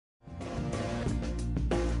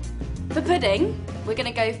For pudding, we're going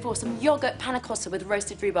to go for some yoghurt pannacotta with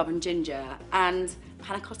roasted rhubarb and ginger. And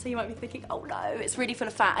pannacotta, you might be thinking, oh no, it's really full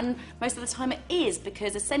of fat. And most of the time it is,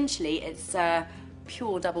 because essentially it's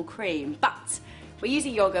pure double cream. But we're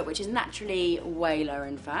using yoghurt, which is naturally way lower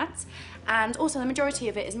in fat. And also the majority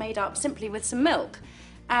of it is made up simply with some milk.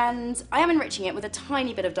 And I am enriching it with a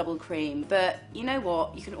tiny bit of double cream. But you know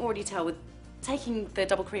what? You can already tell with taking the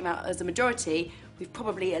double cream out as a majority, we've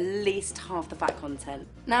probably at least half the fat content.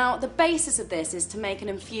 Now, the basis of this is to make an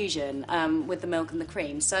infusion with the milk and the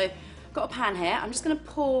cream. So I've got a pan here. I'm just going to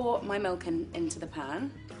pour my milk into the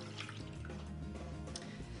pan.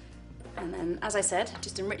 And then, as I said,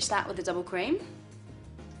 just enrich that with the double cream.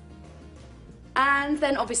 And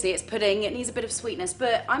then obviously it's pudding, it needs a bit of sweetness,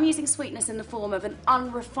 but I'm using sweetness in the form of an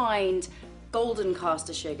unrefined golden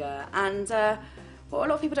caster sugar. And what a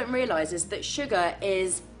lot of people don't realise is that sugar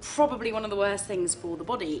is probably one of the worst things for the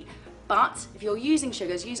body. But if you're using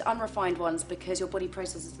sugars, use unrefined ones because your body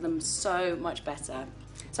processes them so much better.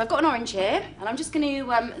 So I've got an orange here, and I'm just going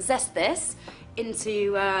to zest this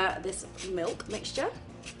into this milk mixture.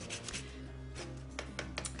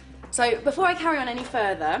 So before I carry on any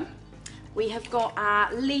further, we have got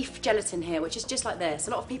our leaf gelatin here, which is just like this.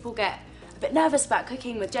 A lot of people get a bit nervous about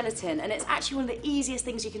cooking with gelatin, and it's actually one of the easiest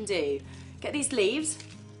things you can do. Get these leaves,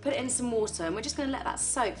 put it in some water, and we're just going to let that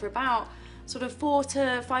soak for about sort of 4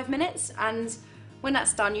 to 5 minutes, and when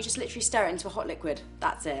that's done, you just literally stir it into a hot liquid.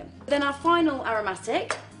 That's it. Then our final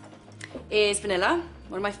aromatic is vanilla,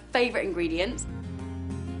 one of my favourite ingredients.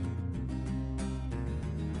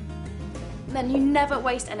 And then you never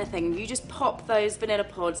waste anything. You just pop those vanilla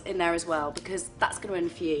pods in there as well, because that's going to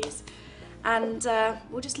infuse. And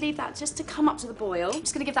we'll just leave that just to come up to the boil. I'm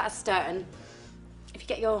just going to give that a stir, and if you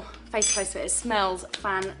get your face close to it, it smells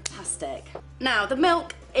fantastic. Now, the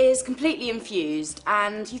milk is completely infused,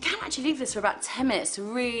 and you can actually leave this for about 10 minutes to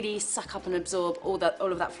really suck up and absorb all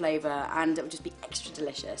of that flavour, and it will just be extra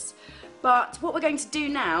delicious. But what we're going to do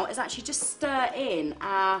now is actually just stir in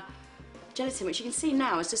our gelatin, which you can see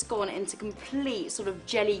now has just gone into complete sort of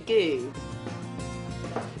jelly goo.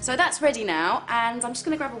 So that's ready now, and I'm just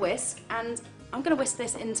going to grab a whisk, and I'm going to whisk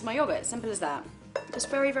this into my yoghurt, simple as that. Just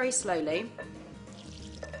very, very slowly.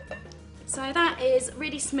 So that is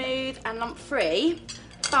really smooth and lump-free,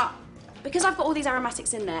 but because I've got all these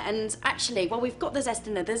aromatics in there, and actually, well, we've got the zest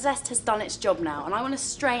in there, the zest has done its job now, and I want to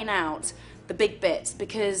strain out the big bits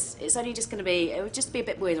because it's only just going to be, it would just be a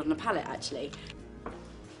bit weird on the palate, actually.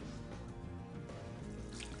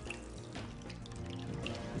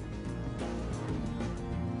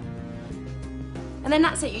 And then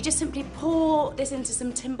that's it, you just simply pour this into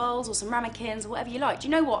some tin bowls or some ramekins or whatever you like. Do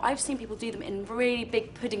you know what? I've seen people do them in really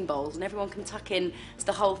big pudding bowls, and everyone can tuck in to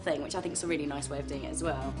the whole thing, which I think is a really nice way of doing it as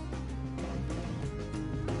well.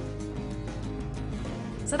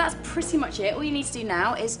 So that's pretty much it. All you need to do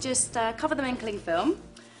now is just cover them in cling film,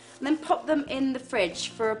 and then pop them in the fridge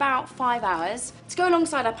for about 5 hours. To go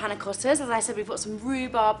alongside our panna cottas, as I said, we've got some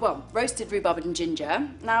rhubarb, well, roasted rhubarb and ginger.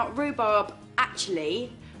 Now, rhubarb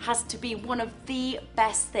actually has to be one of the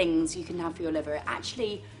best things you can have for your liver. It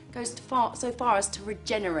actually goes so far as to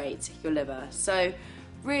regenerate your liver. So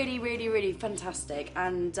really, really, really fantastic.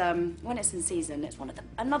 And when it's in season, it's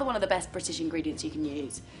another one of the best British ingredients you can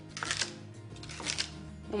use.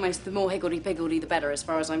 Almost the more higgledy-piggledy, the better, as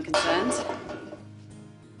far as I'm concerned.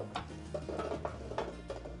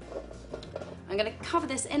 I'm going to cover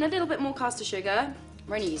this in a little bit more caster sugar.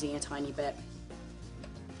 We're only using a tiny bit.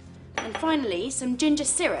 And finally, some ginger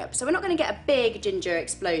syrup. So we're not going to get a big ginger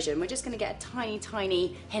explosion, we're just going to get a tiny,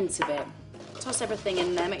 tiny hint of it. Toss everything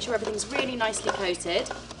in there, make sure everything's really nicely coated.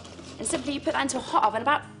 And simply you put that into a hot oven,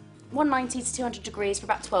 about 190 to 200 degrees for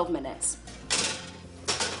about 12 minutes.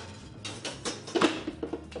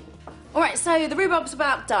 Alright, so the rhubarb's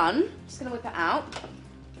about done. Just going to whip it out.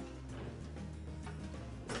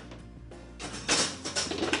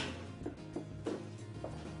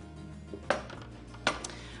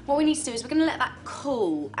 What we need to do is we're going to let that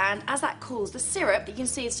cool, and as that cools, the syrup that you can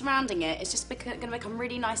see is surrounding it is just going to become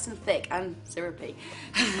really nice and thick and syrupy.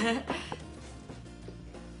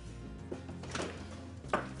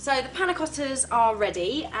 So the panna cottas are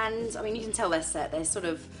ready, and I mean, you can tell they're set, they're sort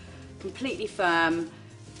of completely firm.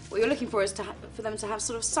 What you're looking for is for them to have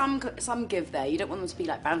sort of some give there. You don't want them to be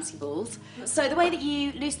like bouncy balls. So the way that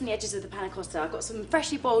you loosen the edges of the panna cotta, I've got some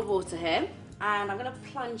freshly boiled water here, and I'm going to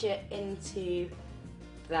plunge it into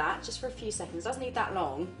that just for a few seconds. It doesn't need that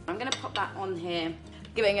long. I'm going to pop that on here,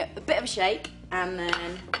 giving it a bit of a shake, and then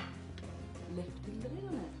lifting the lid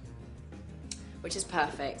on it, which is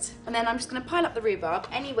perfect. And then I'm just going to pile up the rhubarb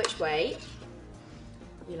any which way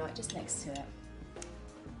you like, just next to it.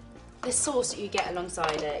 the sauce that you get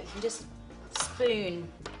alongside it. You can just spoon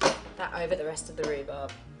that over the rest of the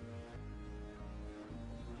rhubarb.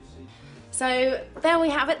 So there we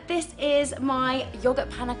have it. This is my yoghurt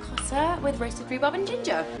panna cotta with roasted rhubarb and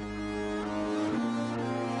ginger.